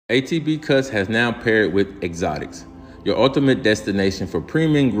ATB Cuts has now paired with Xotics, your ultimate destination for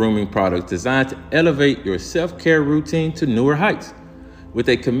premium grooming products designed to elevate your self-care routine to newer heights. With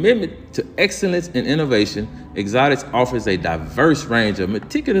a commitment to excellence and innovation, Xotics offers a diverse range of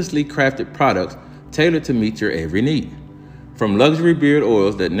meticulously crafted products tailored to meet your every need. From luxury beard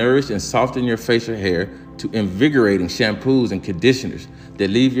oils that nourish and soften your facial hair to invigorating shampoos and conditioners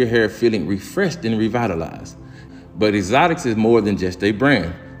that leave your hair feeling refreshed and revitalized. But Xotics is more than just a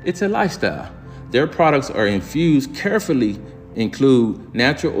brand, it's a lifestyle. Their products are infused carefully, include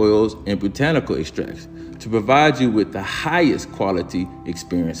natural oils and botanical extracts to provide you with the highest quality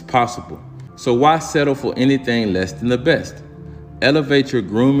experience possible. So why settle for anything less than the best? Elevate your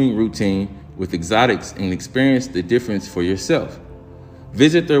grooming routine with Xotics and experience the difference for yourself.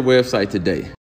 Visit their website today.